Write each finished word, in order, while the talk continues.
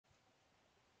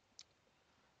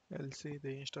I'll see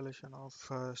the installation of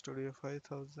Studio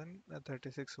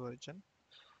 5036 version.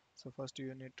 So first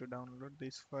you need to download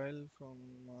this file from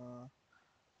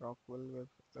Rockwell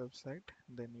website.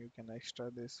 Then you can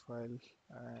extract this file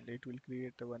and it will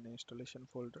create a one installation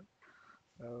folder.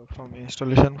 From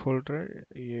installation folder,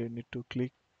 you need to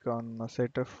click on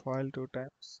setup file two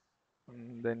times.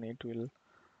 Then it will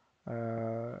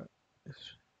uh,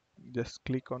 just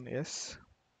click on yes.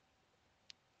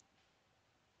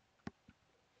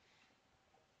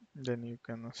 Then you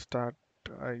can start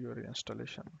your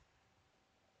installation.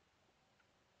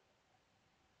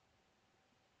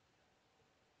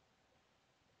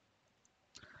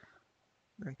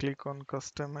 Then click on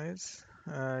customize.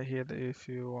 Here if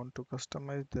you want to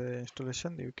customize the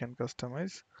installation, you can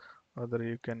customize, other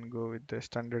you can go with the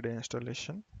standard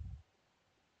installation.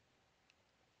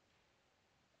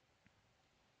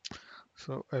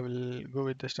 So I will go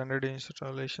with the standard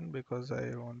installation because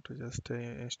I want to just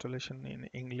installation in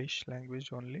English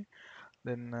language only.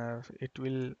 Then it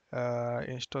will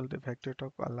install the factory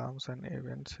talk alarms and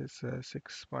events is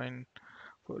 6.40.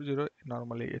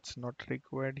 Normally it's not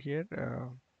required here.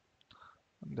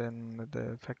 Then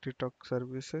the factory talk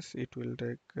services, it will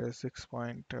take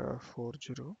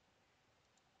 6.40.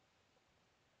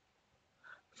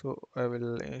 So I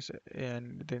will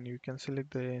and then you can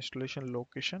select the installation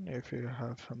location if you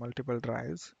have multiple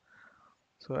drives.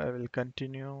 So I will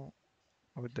continue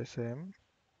with the same.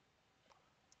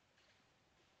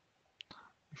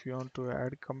 If you want to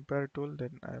add compare tool,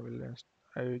 then I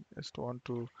just want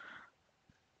to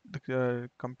the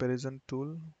comparison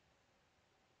tool.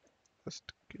 Just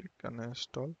click on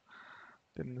install.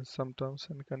 Then some terms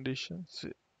and conditions.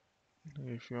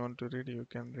 If you want to read, you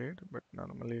can read, but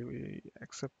normally we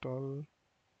accept all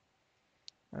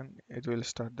and it will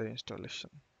start the installation.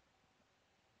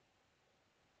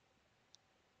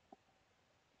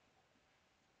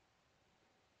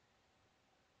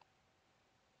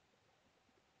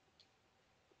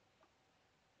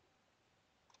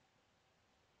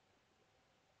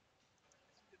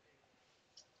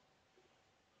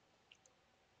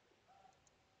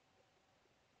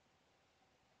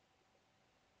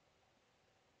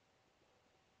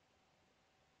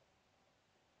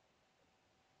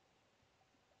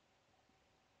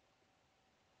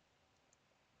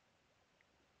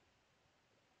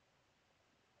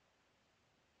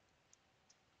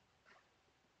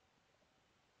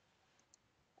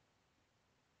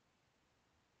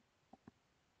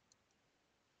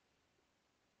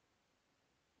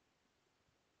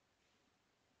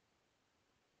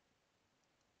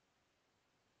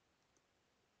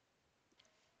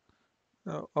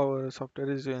 Now our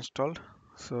software is installed,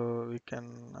 so we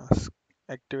can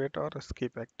activate or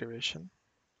skip activation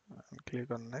and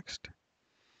click on next.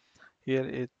 Here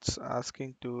it's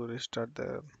asking to restart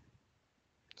the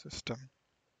system.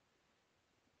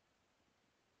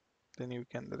 Then you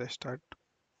can restart